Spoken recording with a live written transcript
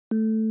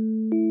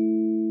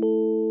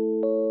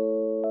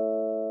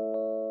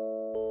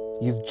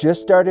You've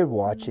just started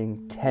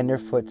watching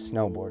Tenderfoot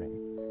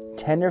Snowboarding.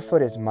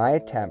 Tenderfoot is my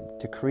attempt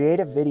to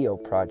create a video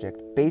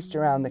project based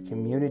around the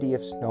community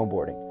of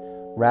snowboarding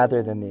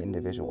rather than the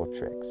individual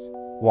tricks.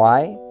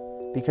 Why?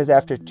 Because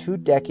after 2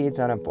 decades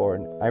on a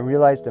board, I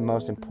realized the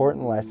most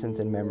important lessons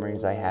and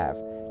memories I have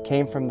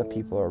came from the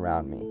people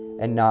around me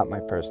and not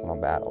my personal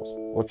battles.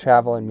 We'll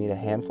travel and meet a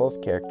handful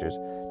of characters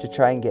to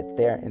try and get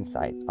their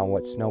insight on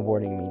what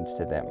snowboarding means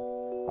to them.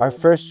 Our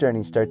first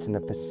journey starts in the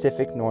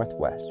Pacific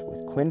Northwest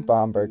with Quinn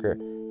Baumberger,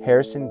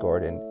 Harrison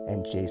Gordon,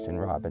 and Jason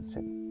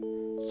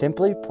Robinson.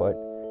 Simply put,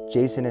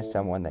 Jason is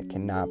someone that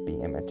cannot be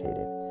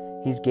imitated.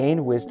 He's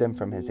gained wisdom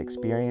from his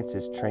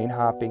experiences train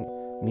hopping,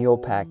 mule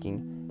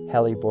packing,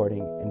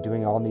 heliboarding, and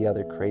doing all the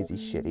other crazy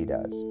shit he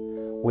does.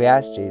 We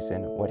asked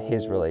Jason what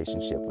his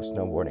relationship with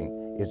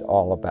snowboarding is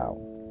all about.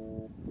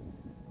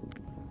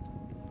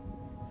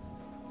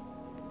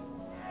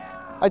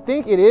 I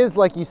think it is,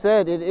 like you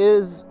said, it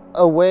is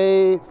a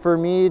way for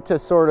me to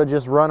sort of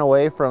just run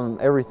away from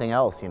everything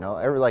else, you know,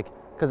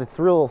 because it's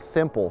real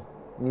simple.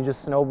 You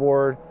just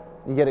snowboard,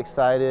 you get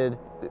excited,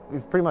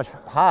 you're pretty much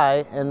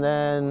high, and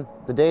then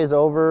the day is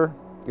over,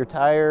 you're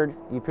tired,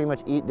 you pretty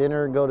much eat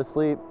dinner, go to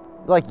sleep.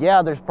 Like, yeah,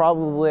 I could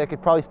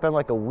probably spend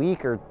like a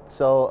week or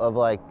so of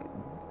like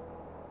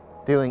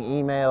doing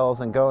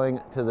emails and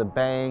going to the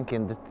bank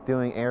and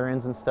doing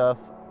errands and stuff.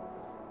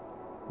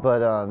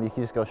 But you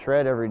can just go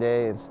shred every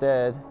day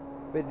instead.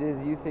 But do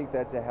you think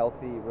that's a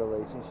healthy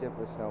relationship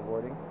with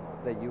snowboarding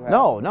that you have?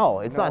 No,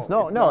 it's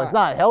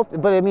not healthy.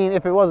 But I mean,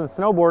 if it wasn't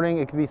snowboarding,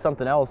 it could be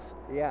something else.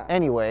 Yeah.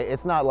 Anyway,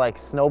 it's not like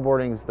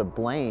snowboarding's the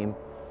blame.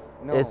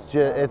 No, it's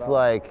just, it's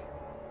like,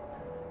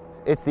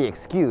 it's the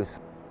excuse.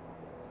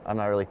 I'm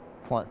not really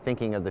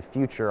thinking of the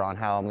future on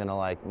how I'm gonna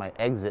like my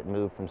exit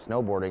move from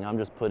snowboarding. I'm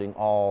just putting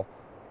all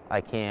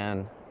I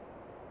can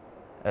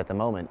at the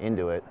moment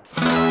into it.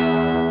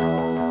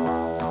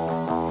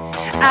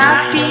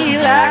 I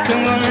feel like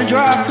I'm gonna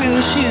drop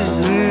real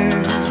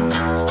soon.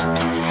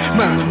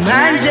 My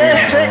mind's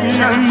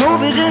hurting, I'm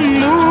over the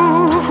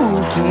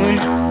moon.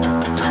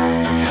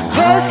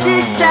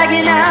 Pulses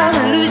sagging out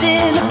and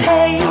losing the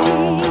pace.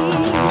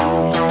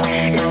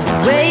 It's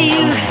the way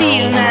you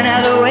feel, man,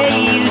 not the way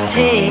you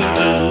taste.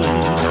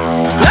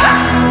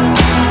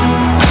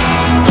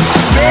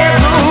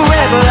 Rebel,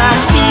 rebel, I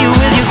see you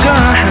with your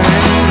gun.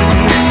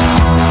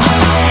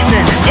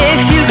 Now, if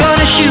you're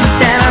gonna shoot,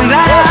 then I'm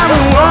glad I'm the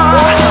one.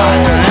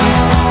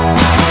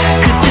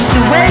 'Cause it's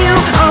the way you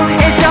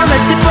it's on the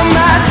tip of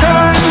my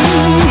tongue.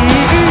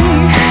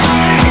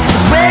 It's the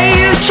way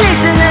you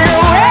chase and then the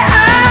way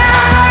I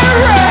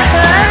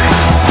run.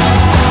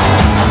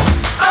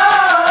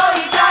 Oh,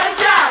 you got a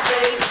job,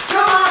 babe.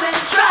 Come on and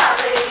try,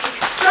 babe.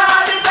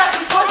 Drive it back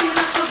and forth, you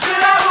look so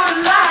good, I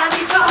wouldn't lie. I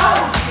need to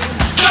hold you.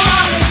 Come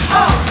on and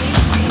hold me.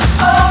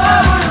 Oh, I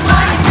wouldn't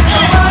mind if you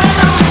were running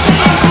on me.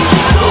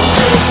 Cool,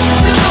 babe.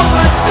 To go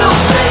for a scoop,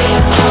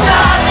 babe.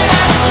 Dive in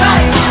and try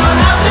it. You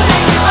don't have to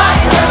make your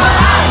body hurt my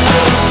eyes,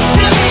 babe.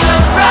 Give me a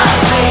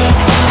ride, babe.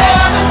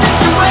 Ever since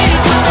the way you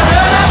put the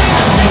hurt, I mean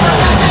the sting of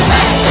that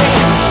man,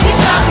 babe. You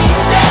shot me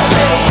dead,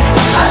 babe.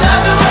 I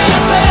love the way you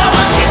play. I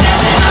want you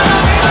dancing on my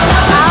river.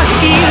 I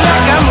feel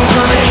like I'm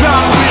gonna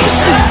drop real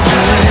soon.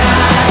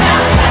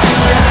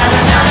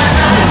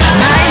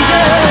 Mind's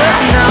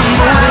hurting, I'm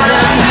moving the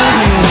moon.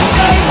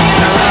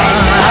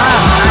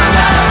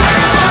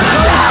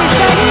 Pussy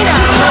sagging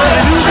out, I'm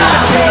losing the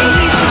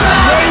pace. It's the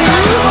way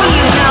you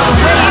feel, now the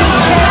way you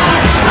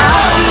taste. I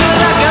feel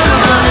like I'm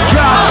gonna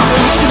drop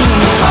real soon.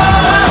 Look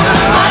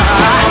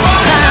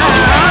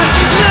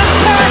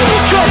past the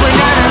trouble,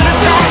 now I look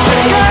back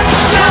for good.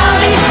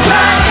 Jolly,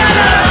 trying, I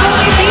gotta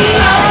fully be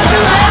on the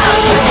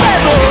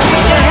rebel.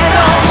 Get your head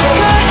on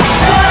good.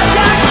 Watch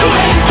out,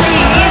 kid,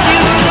 see, is you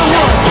the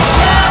one?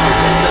 Ever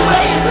since the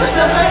way you put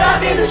the hurt,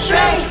 I've been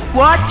astray.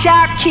 Watch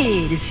out,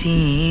 kid, it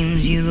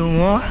seems you the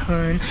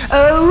one.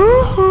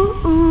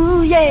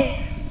 Oh, yeah.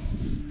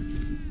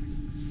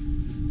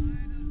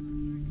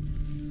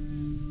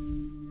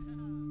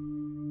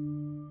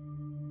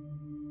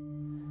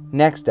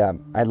 Next up,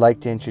 I'd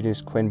like to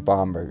introduce Quinn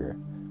Baumberger.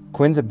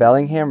 Quinn's a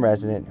Bellingham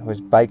resident who has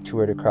bike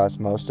toured across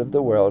most of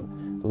the world,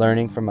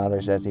 learning from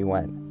others as he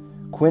went.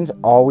 Quinn's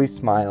always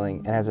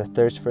smiling and has a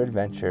thirst for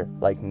adventure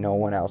like no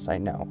one else I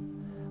know.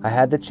 I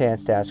had the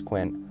chance to ask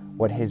Quinn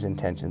what his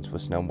intentions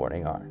with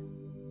snowboarding are.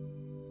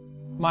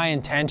 My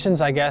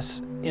intentions, I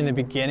guess, in the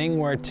beginning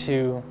were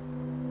to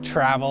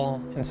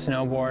travel and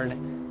snowboard,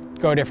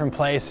 go different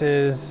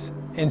places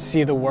and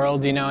see the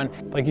world, you know, and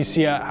like you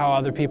see how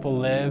other people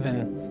live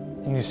and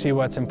you see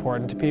what's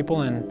important to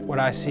people, and what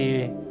I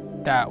see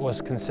that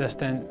was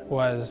consistent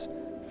was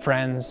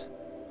friends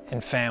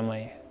and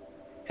family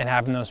and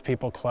having those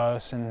people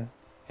close and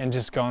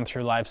just going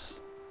through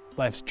life's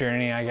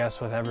journey, I guess,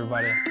 with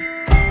everybody.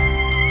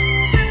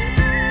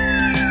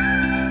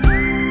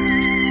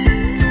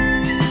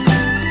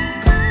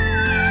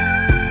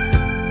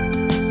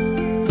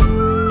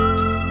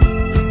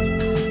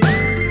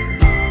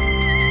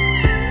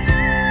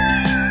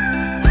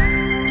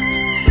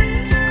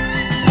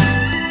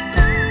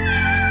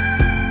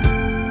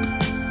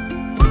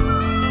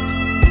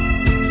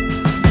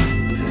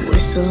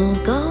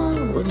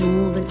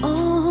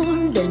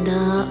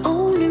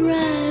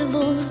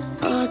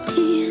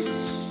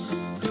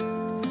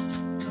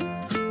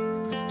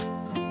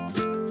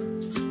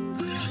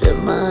 Sell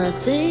my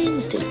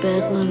things, take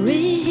back my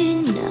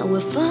ring. Now we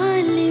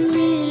finally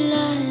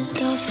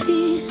realized our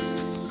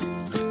fears.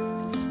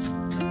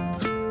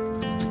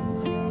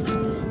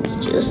 It's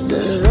just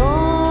a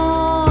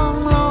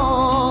long,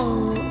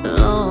 long,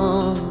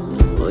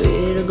 long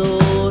way to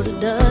go to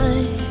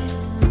die.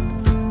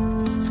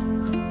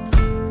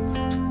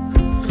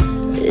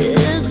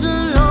 It's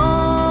a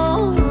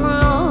long,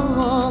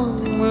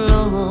 long,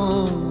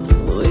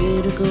 long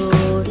way to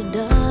go to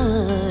die.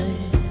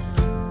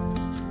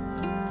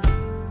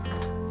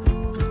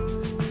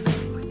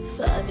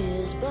 5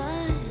 years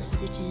by,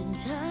 stitching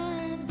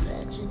time,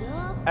 patching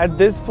up. At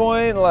this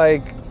point,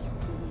 like,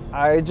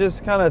 I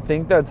just kind of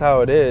think that's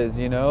how it is,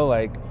 you know?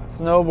 Like,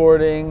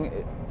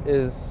 snowboarding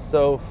is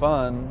so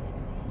fun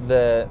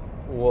that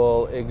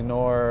we'll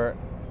ignore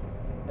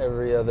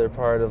every other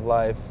part of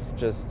life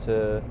just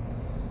to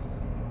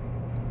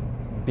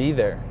be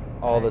there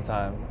all the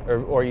time,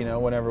 or you know,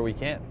 whenever we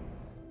can.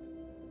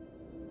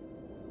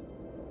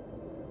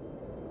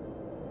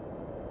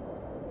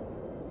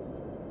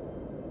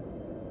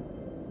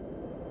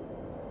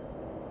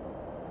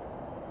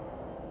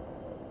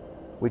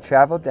 We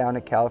traveled down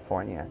to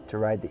California to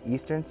ride the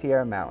Eastern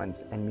Sierra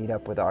Mountains and meet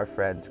up with our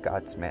friend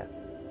Scott Smith.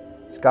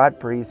 Scott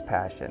breathes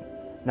passion,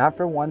 not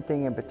for one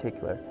thing in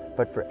particular,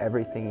 but for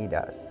everything he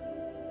does.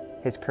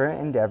 His current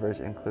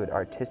endeavors include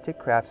artistic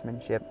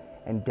craftsmanship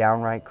and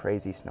downright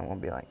crazy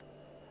snowmobiling.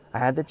 I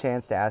had the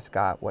chance to ask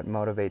Scott what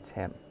motivates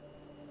him.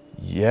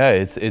 Yeah,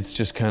 it's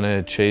just kind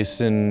of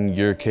chasing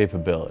your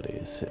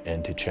capabilities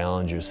and to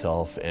challenge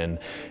yourself, and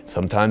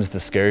sometimes to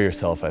scare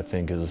yourself, I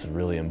think, is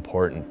really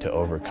important, to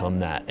overcome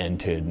that and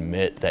to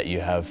admit that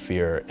you have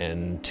fear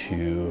and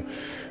to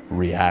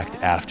react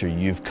after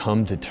you've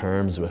come to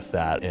terms with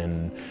that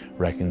and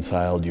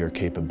reconciled your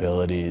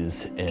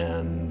capabilities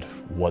and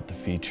what the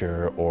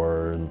feature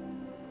or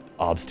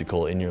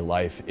obstacle in your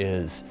life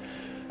is.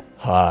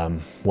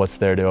 What's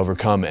there to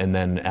overcome, and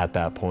then at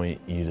that point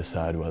you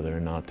decide whether or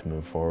not to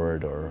move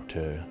forward or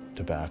to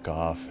back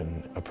off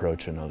and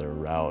approach another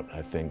route.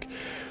 I think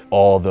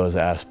all of those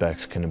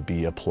aspects can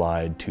be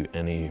applied to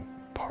any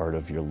part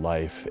of your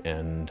life,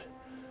 and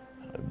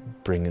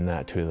bringing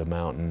that to the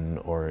mountain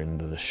or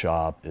into the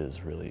shop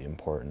is really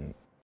important.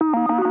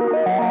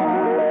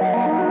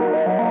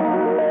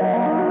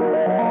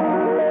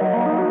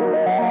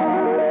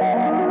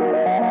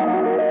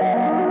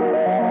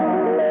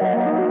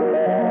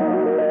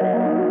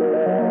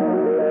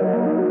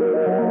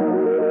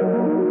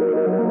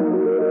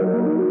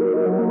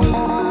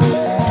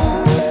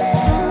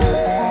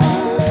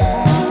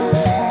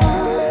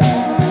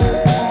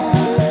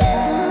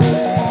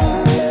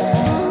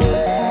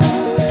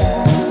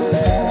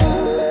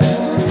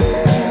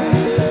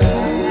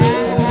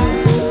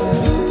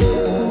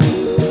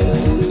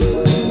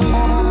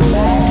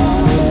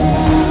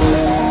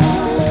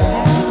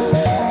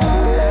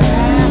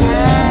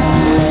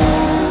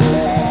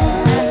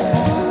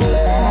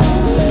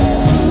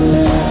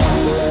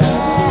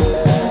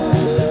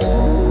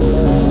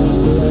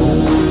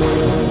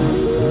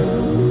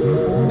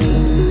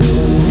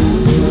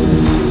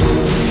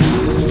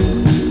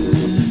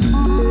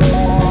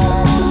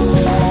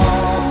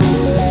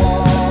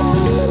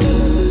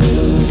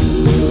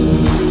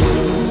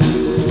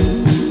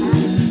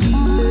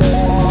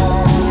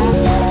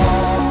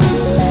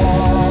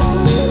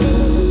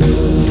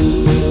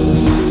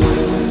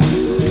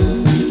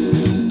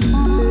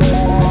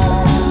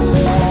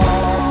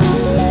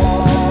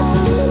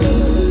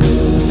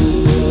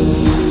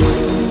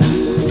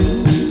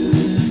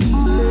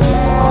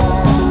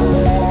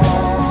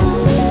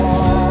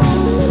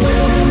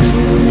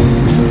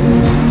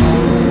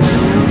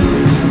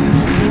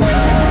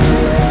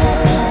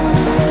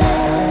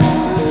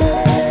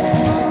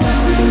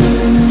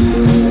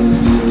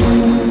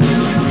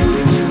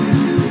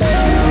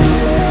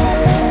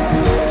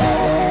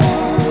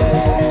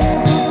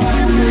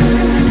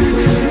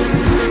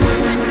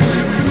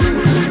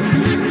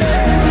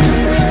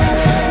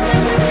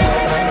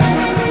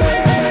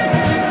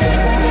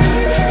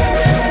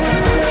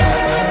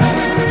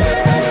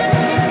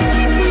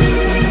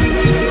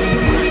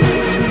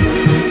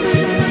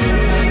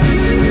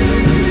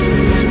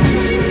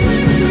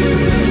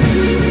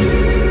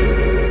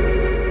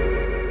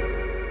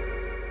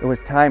 It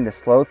was time to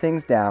slow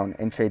things down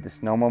and trade the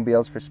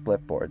snowmobiles for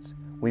splitboards.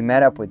 We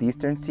met up with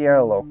Eastern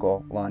Sierra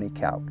local Lonnie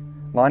Kauk.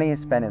 Lonnie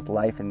has spent his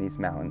life in these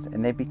mountains,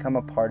 and they've become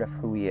a part of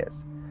who he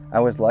is. I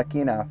was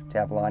lucky enough to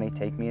have Lonnie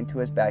take me into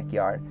his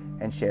backyard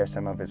and share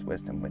some of his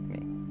wisdom with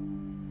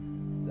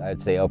me.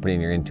 I'd say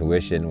opening your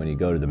intuition when you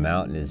go to the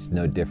mountain is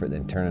no different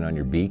than turning on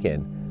your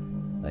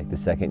beacon. Like the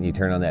second you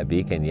turn on that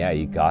beacon, yeah,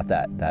 you got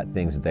that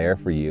thing's there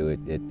for you.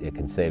 It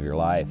can save your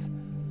life,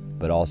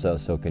 but also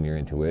so can your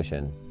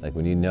intuition. Like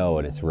when you know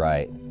when it's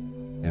right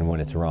and when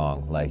it's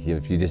wrong. Like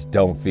if you just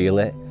don't feel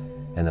it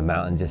and the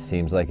mountain just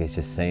seems like it's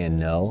just saying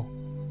no,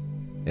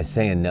 it's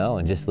saying no,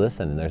 and just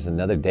listen. And there's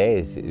another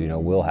day, you know,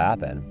 will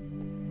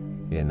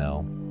happen, you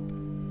know.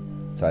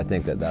 So I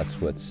think that's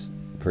what's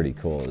pretty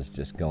cool, is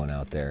just going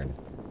out there and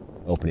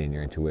opening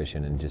your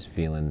intuition and just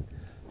feeling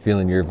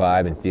feeling your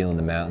vibe and feeling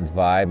the mountain's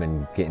vibe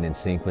and getting in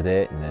sync with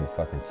it, and then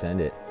fucking send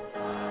it.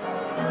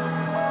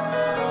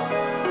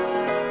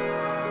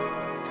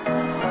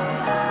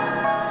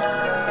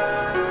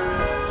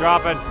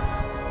 Dropping.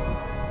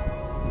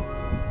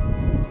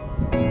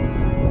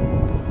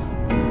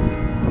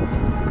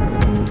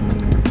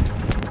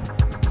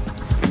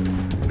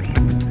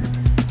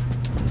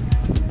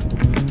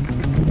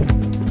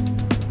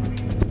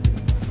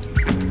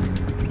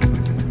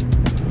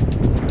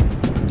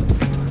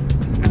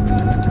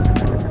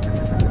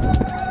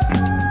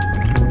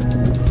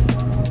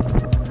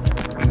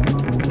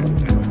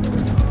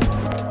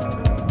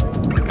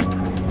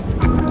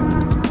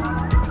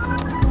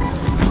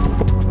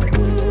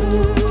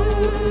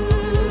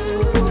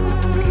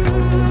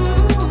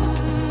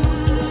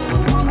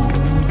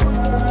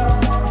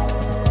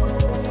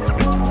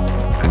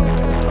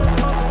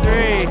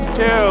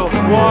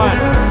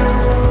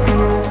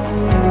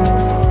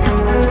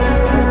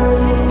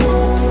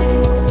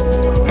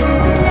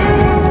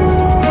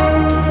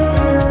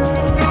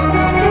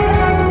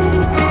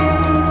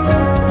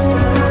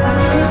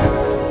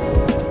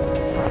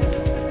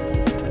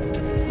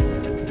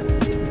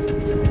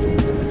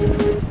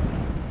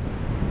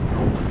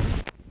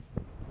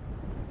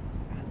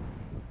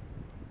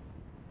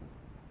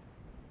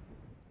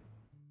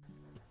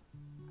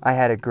 I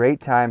had a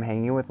great time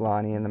hanging with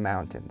Lonnie in the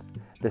mountains.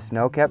 The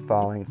snow kept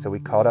falling, so we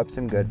called up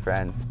some good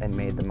friends and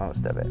made the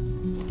most of it.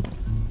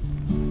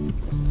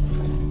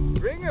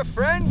 Bring a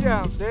friend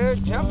jump,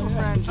 dude. Jump a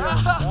friend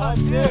jump.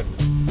 That's it.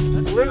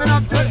 Living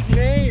up to its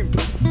name.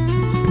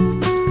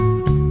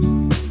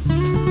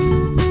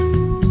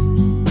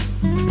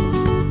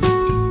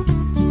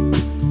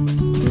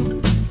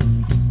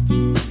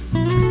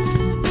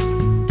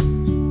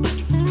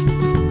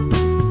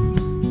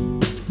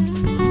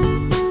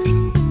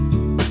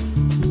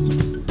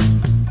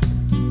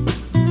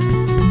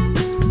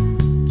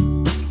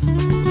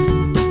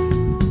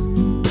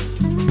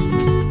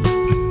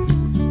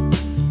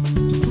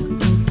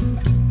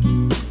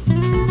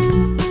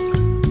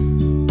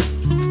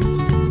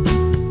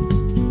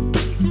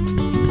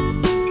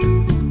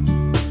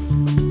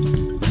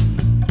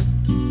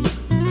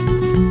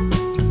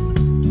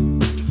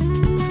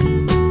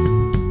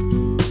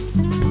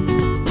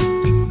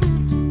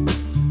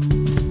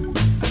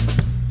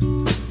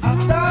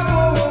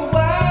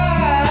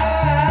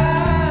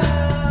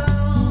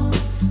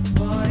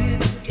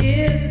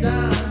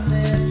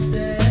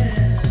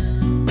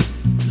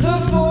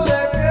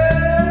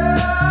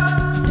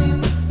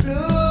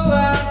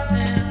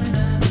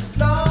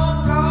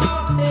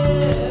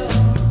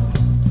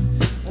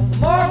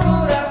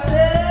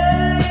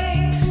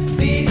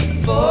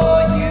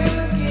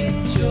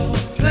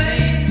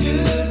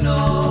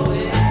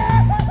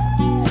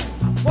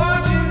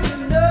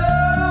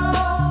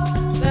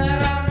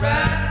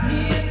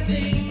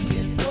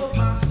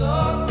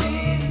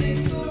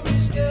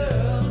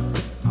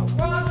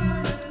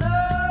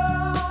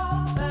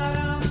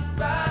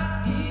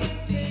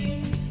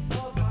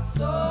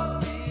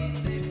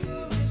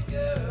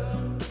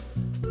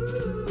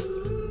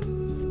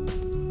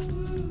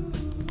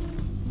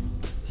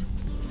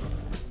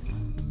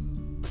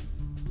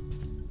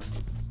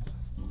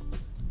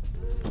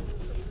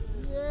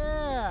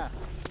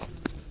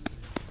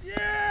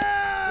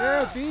 You're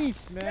a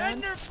beast,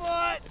 man.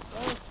 Tenderfoot!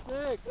 That was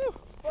sick. Woo.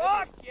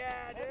 Fuck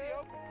yeah,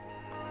 dude!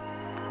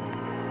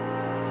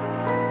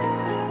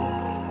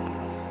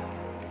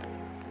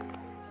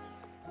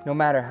 No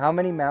matter how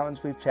many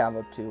mountains we've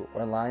traveled to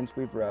or lines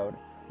we've rode,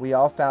 we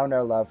all found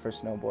our love for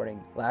snowboarding,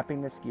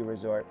 lapping the ski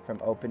resort from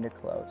open to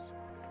close.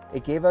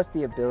 It gave us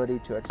the ability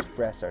to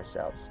express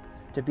ourselves,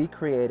 to be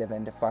creative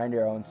and to find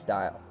our own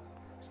style.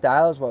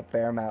 Style is what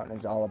Bear Mountain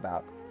is all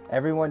about.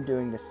 Everyone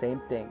doing the same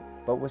thing,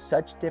 but with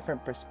such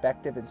different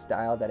perspective and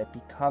style that it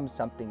becomes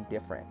something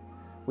different.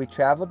 We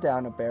traveled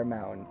down to Bear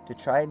Mountain to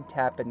try and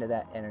tap into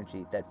that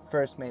energy that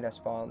first made us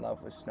fall in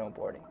love with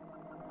snowboarding.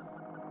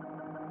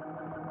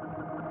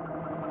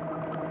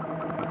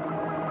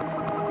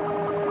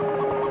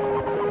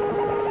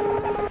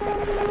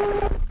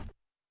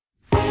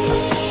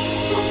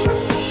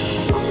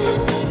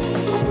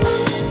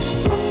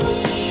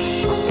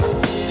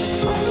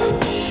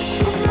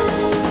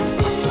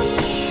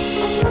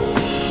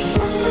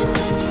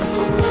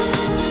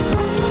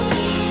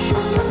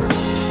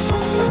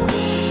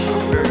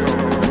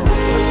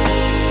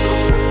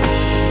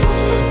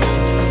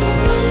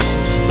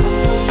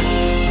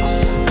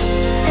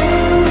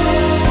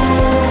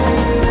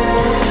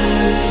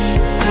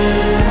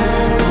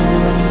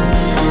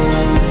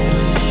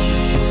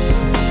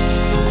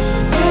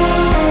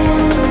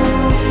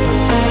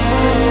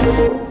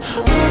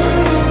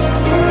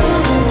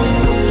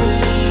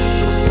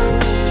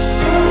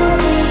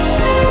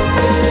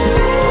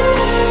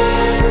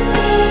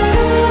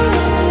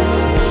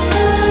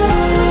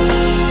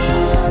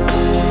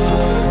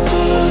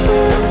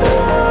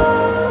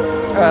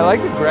 I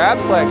like the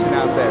grab selection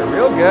out there,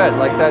 real good.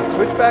 Like that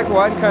switchback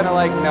one kind of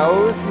like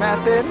nose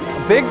method.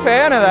 Big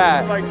fan of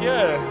that. Like,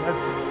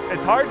 yeah,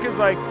 it's hard because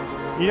like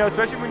You know,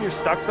 especially when you're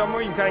stuck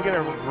somewhere, you kind of get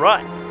in a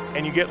rut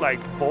and you get like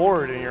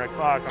bored and you're like,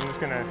 fuck, I'm just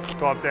gonna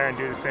go up there and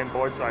do the same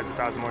board slides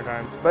 1,000 more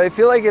times. But I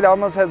feel like it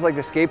almost has like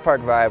the skate park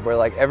vibe where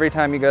like every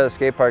time you go to the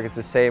skate park, it's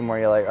the same where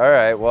you're like, all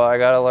right, well, I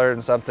gotta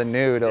learn something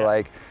new to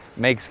like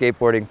make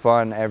skateboarding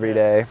fun every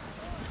day.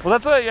 Well,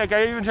 that's what like,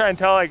 I even try and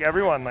tell like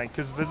everyone, like,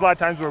 because there's a lot of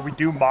times where we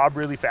do mob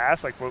really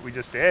fast, like what we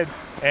just did,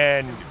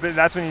 but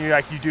that's when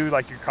you do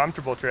like your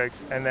comfortable tricks,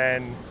 and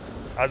then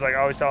I was like, I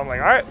always tell them like,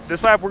 all right,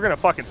 this lap we're gonna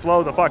fucking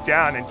slow the fuck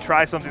down and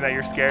try something that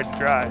you're scared to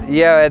try.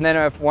 Yeah, and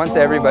then once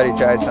everybody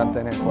tries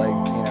something, it's like,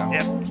 you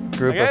know,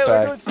 group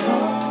effect.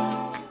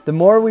 The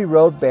more we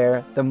rode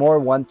Bear, the more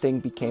one thing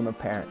became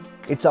apparent.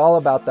 It's all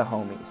about the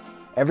homies.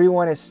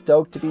 Everyone is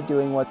stoked to be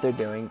doing what they're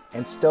doing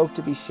and stoked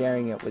to be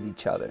sharing it with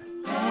each other.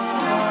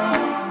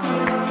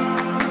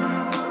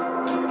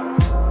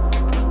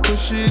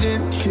 Push it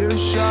in, hear a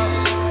shot.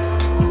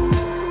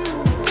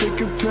 Take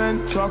a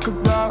pen, talk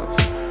about.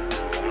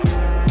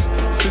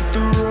 Fit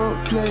the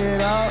road, play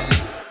it out.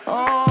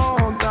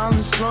 Oh, down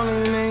the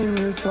slowly lane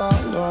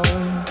without love.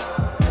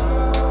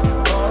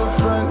 Call a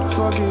friend,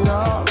 fuck it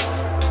up.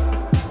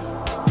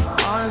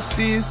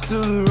 Honesty is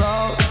still the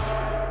route.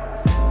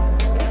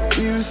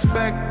 We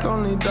respect,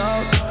 only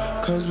doubt.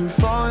 Cause we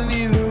falling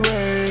either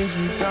ways,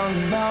 we down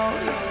and out.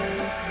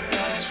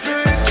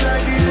 Straight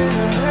jacket in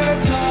a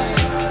head top.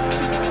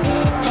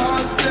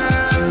 Hard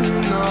stand,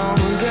 you know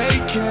they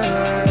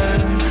can.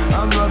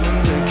 I'm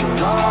rubbing, making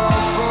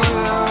hard for you.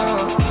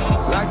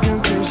 Like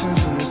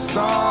impatience in the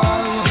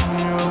stars,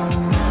 you.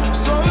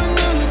 Soaring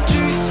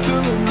energies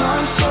filling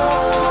my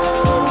soul.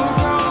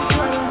 Crown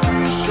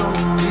pedigree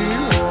showing me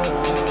more.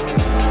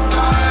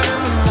 High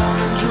in the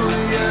moment,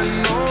 Juliet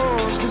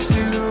knows.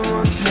 Consider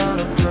what's had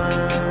a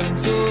plan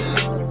to.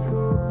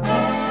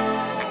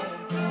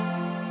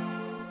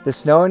 The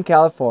snow in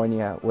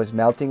California was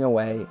melting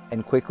away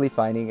and quickly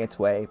finding its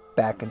way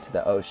back into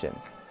the ocean.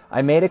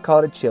 I made a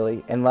call to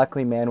Chile, and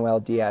luckily Manuel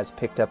Diaz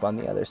picked up on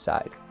the other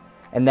side.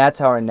 And that's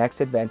how our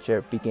next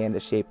adventure began to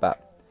shape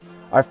up.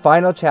 Our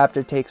final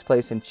chapter takes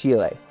place in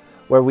Chile,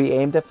 where we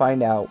aim to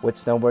find out what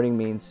snowboarding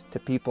means to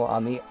people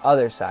on the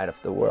other side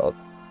of the world.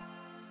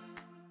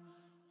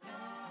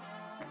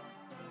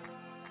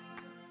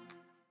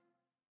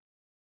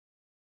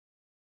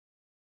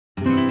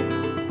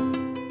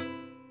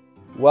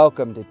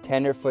 Welcome to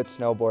Tenderfoot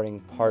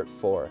Snowboarding Part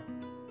 4.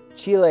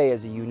 Chile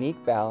is a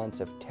unique balance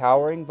of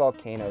towering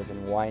volcanoes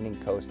and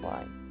winding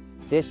coastline.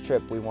 This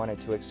trip we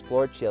wanted to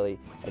explore Chile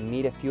and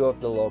meet a few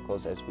of the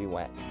locals as we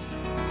went.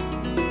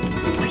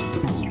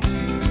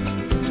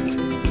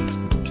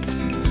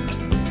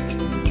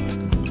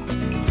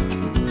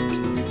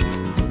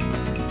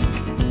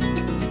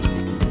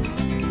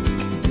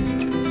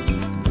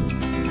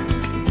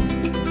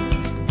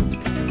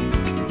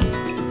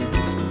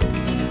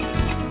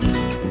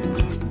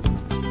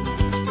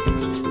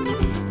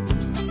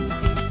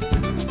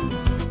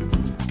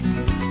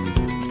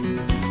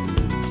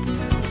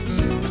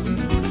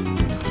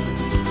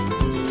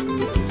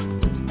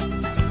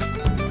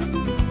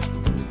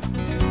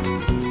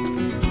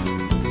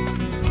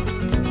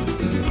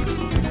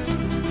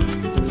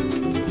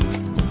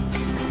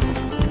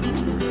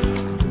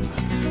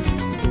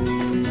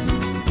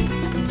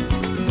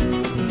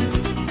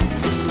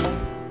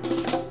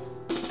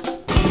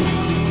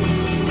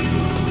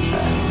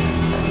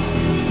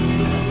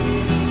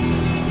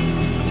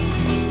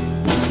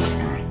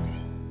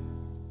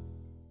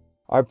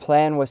 Our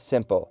plan was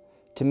simple,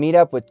 to meet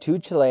up with two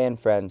Chilean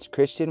friends,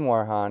 Christian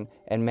Warhan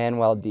and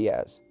Manuel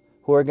Diaz,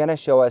 who are going to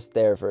show us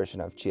their version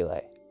of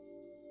Chile.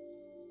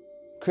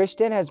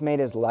 Christian has made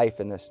his life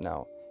in the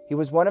snow. He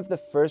was one of the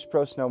first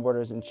pro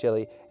snowboarders in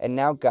Chile and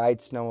now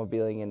guides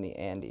snowmobiling in the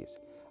Andes.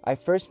 I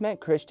first met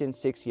Christian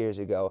 6 years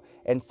ago,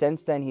 and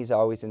since then he's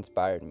always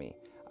inspired me.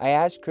 I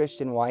asked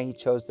Christian why he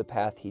chose the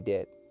path he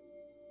did.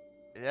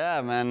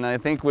 Yeah, man, I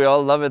think we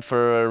all love it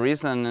for a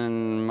reason,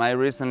 and my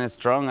reason is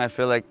strong. I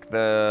feel like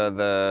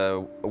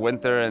the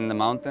winter in the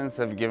mountains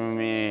have given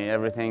me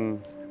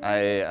everything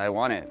I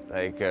wanted.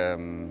 Like,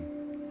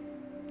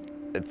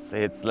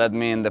 it's led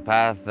me in the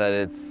path that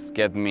it's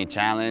getting me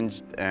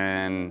challenged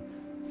and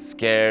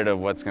scared of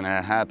what's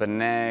gonna happen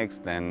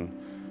next, and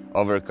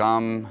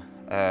overcome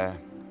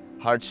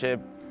hardship,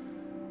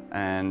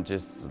 and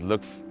just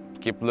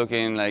keep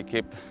looking, like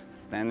keep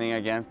standing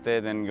against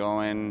it and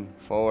going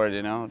forward,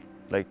 you know?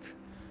 Like,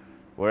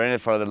 we're in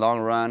it for the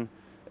long run.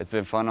 It's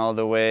been fun all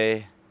the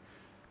way.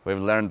 We've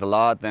learned a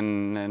lot,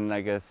 and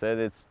like I said,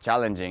 it's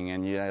challenging,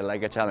 and I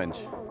like a challenge.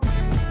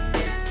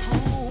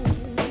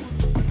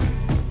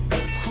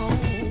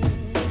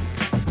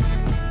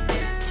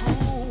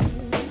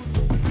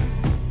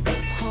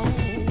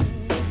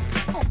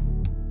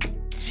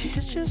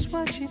 She's just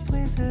what she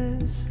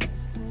pleases.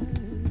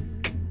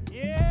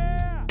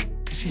 Yeah!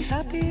 'Cause she's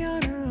happy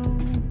on her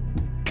own.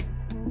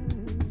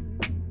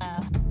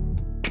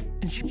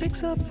 She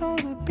picks up all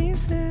the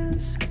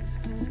pieces.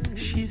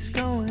 She's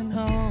going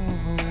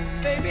home.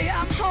 Baby,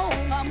 I'm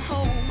home, I'm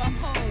home, I'm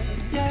home.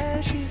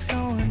 Yeah, she's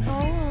going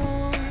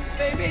home.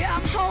 Baby,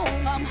 I'm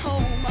home, I'm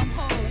home, I'm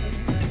home.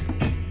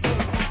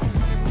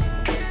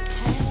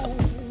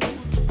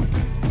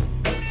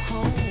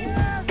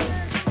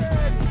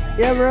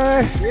 Yeah,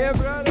 brother. Yeah,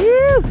 brother.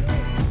 Woo.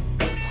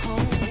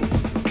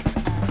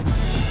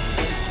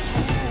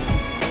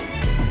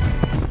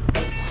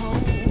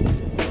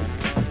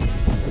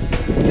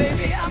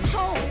 Baby, I'm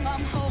home,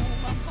 I'm home,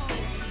 I'm home.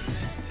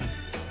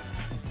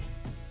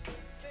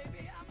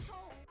 Baby, I'm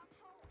home.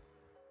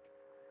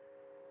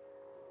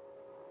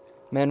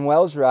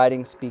 Manuel's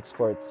riding speaks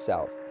for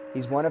itself.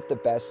 He's one of the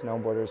best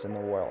snowboarders in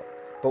the world.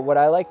 But what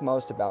I like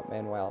most about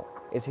Manuel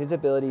is his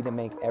ability to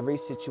make every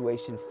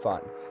situation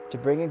fun, to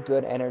bring a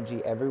good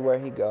energy everywhere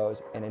he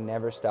goes, and to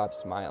never stop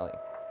smiling.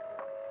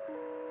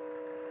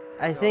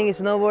 I think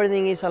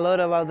snowboarding is a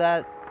lot about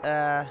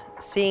that,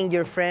 seeing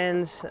your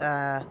friends,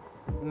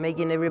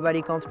 making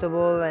everybody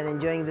comfortable and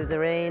enjoying the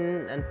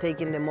terrain and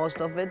taking the most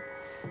of it.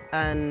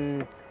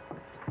 And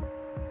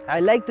I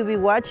like to be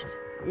watched,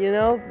 you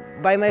know,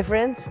 by my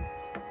friends.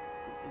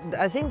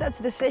 I think that's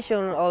the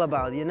session all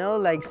about, you know,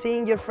 like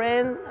seeing your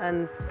friend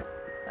and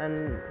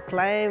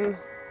climb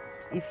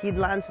if he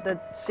lands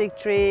that sick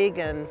trick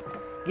and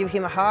give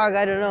him a hug,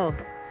 I don't know.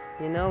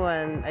 You know,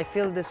 and I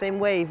feel the same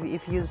way.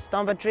 If you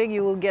stomp a trick,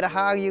 you will get a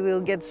hug, you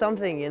will get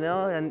something, you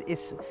know, and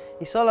it's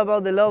all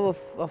about the love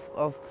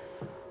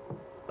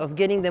of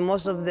getting the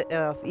most of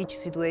each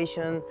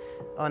situation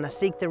on a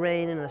sick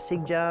terrain, and a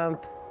sick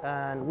jump,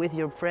 and with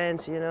your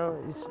friends, you know.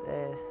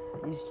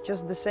 It's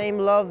just the same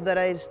love that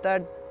I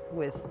start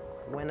with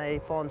when I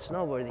found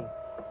snowboarding.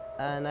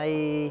 And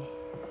I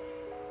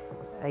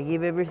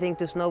give everything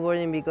to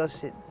snowboarding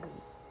because it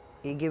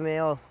gave me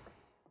all.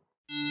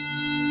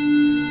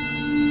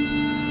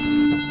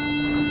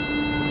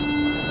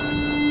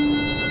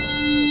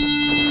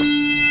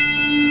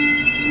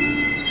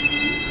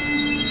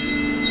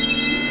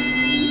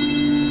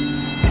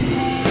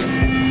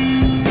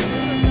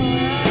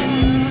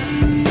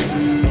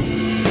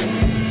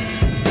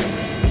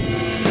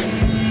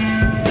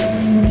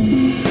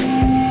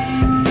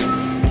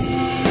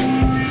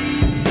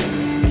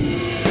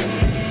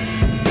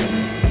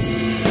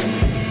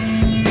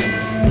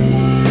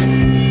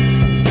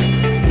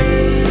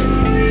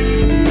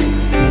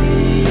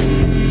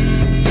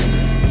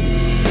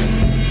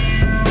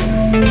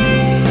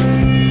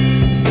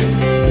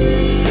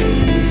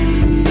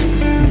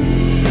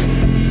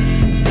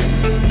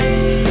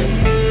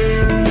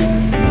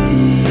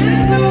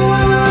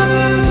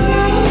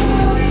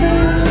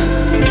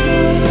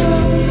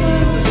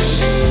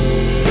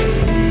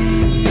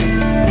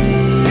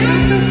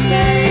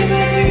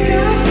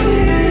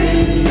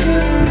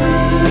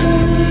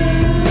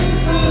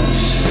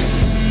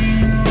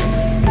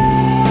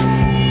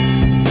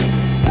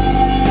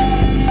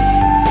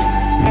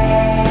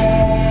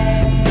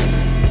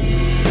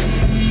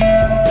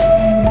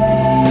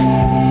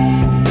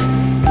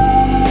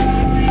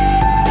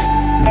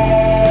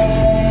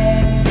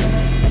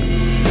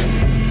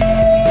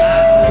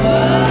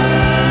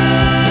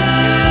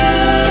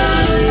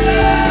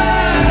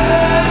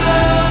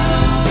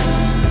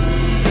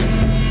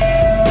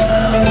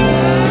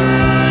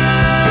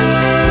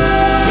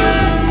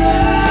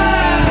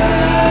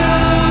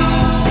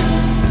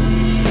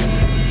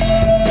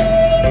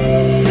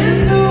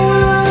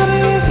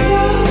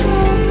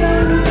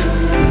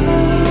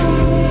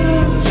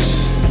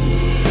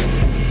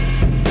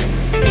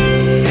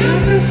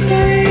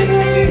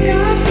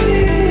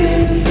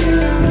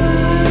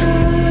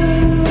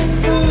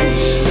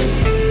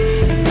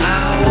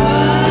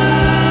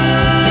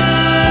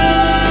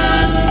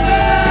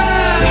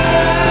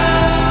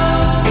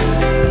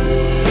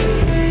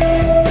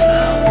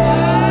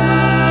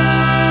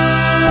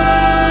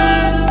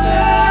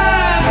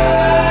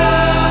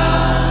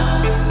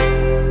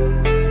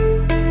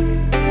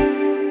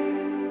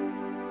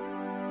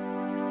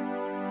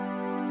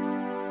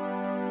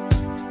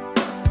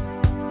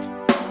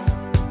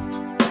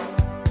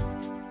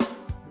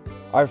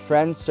 Our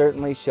friends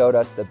certainly showed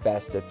us the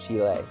best of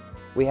Chile.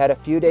 We had a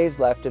few days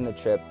left in the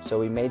trip, so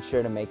we made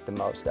sure to make the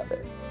most of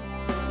it.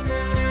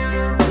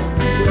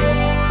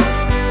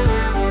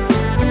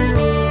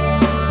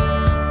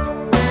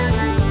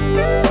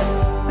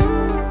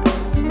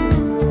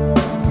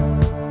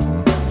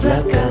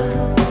 Flaca,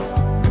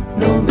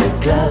 no me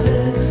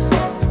claves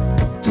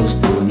tus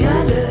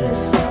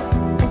puñales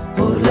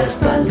por la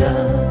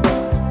espalda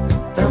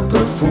tan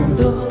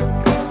profundo.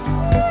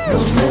 No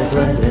me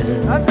duele,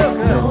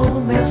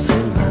 no me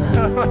hacen mal.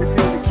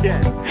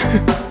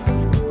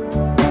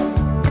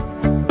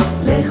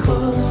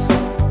 Lejos,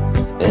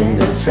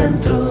 en el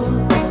centro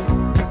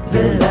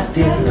de la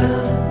tierra,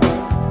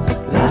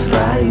 las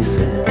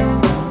raíces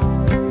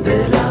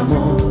del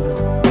amor,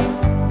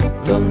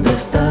 donde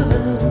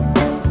estaban,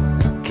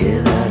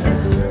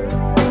 quedarán.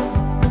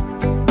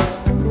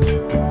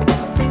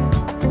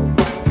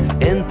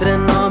 Entre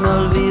no me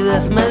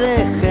olvides, me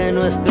dejé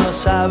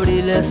nuestros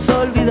abriles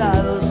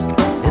olvidados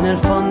en el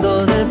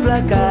fondo del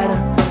placar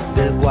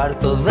del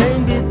cuarto de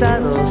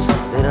invitados.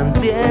 Eran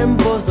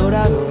tiempos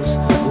dorados,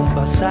 un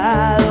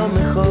pasado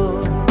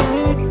mejor.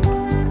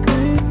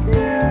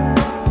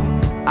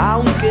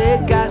 Aunque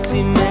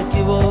casi me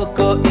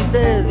equivoco y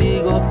te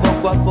digo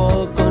poco a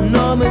poco,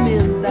 no me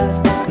mientas,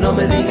 no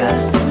me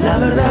digas la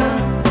verdad,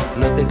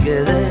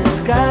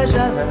 quedes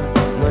callada,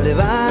 no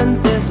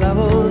levantes la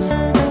voz,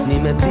 ni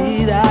me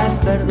pidas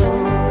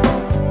perdón.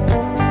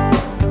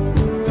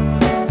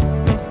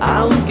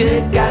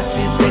 Aunque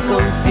casi te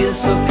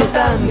confieso que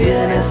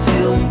también he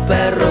sido un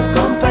perro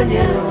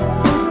compañero,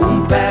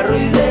 un perro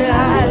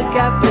ideal que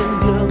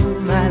aprendió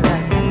mal a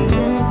ir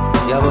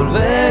y a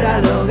volver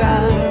al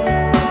hogar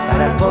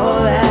para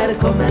poder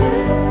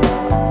comer.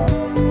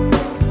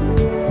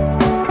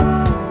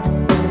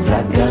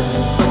 Flaca,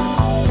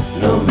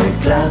 no me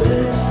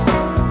claves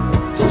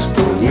tus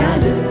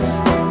puñales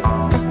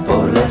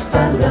por la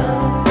espalda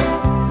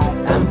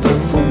tan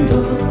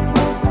profundo,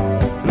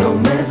 no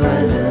me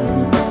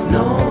duelen,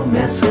 no me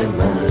hacen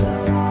mal.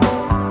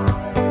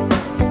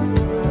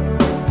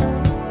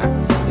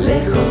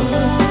 Lejos,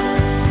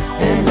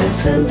 en el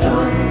centro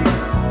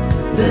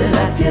de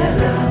la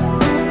tierra,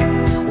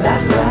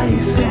 las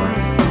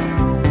raíces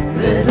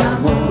del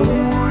amor,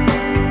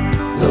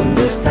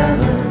 donde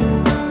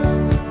estaban,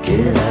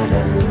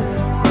 quedarán.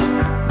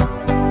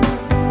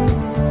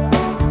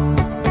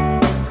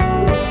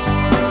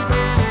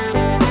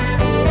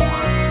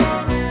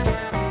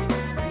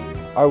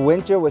 Our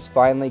winter was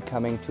finally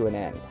coming to an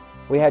end.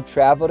 We had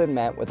traveled and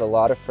met with a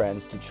lot of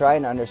friends to try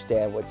and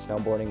understand what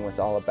snowboarding was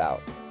all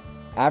about.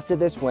 After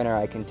this winter,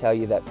 I can tell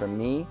you that for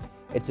me,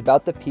 it's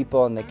about the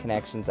people and the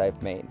connections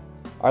I've made.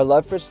 Our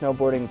love for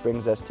snowboarding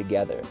brings us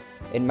together.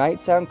 It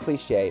might sound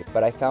cliche,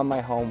 but I found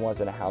my home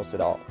wasn't a house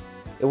at all.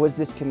 It was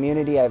this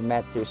community I've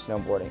met through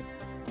snowboarding.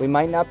 We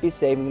might not be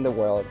saving the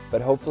world,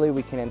 but hopefully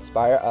we can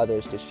inspire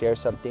others to share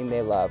something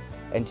they love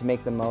and to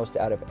make the most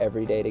out of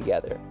every day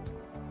together.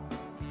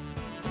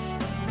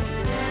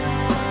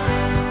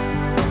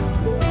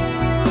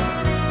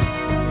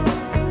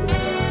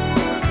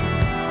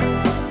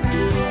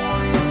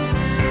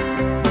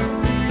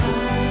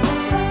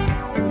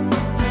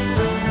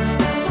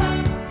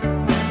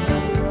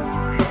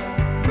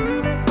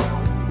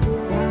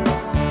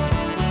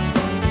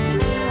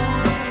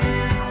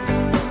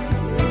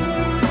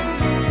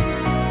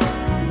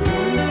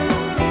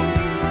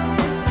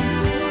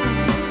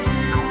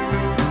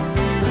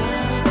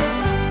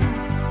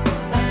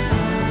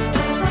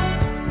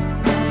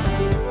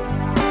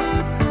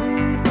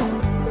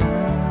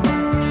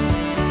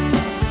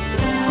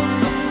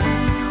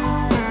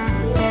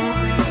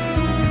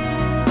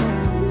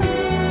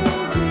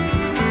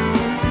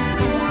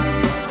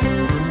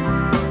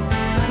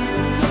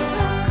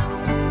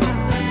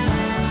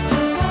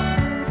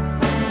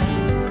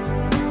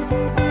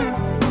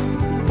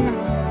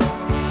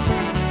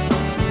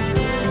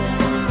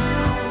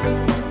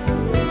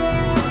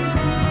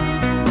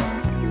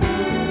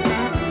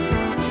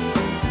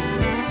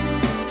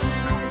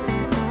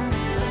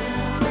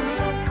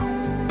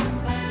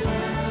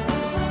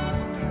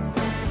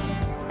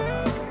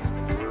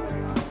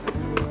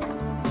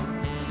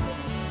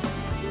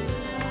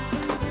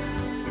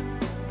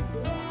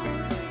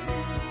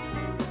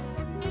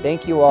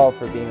 Thank you all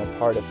for being a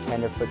part of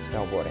Tenderfoot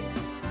Snowboarding.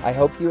 I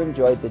hope you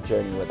enjoyed the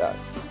journey with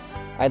us.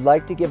 I'd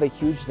like to give a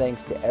huge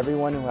thanks to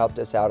everyone who helped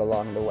us out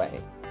along the way.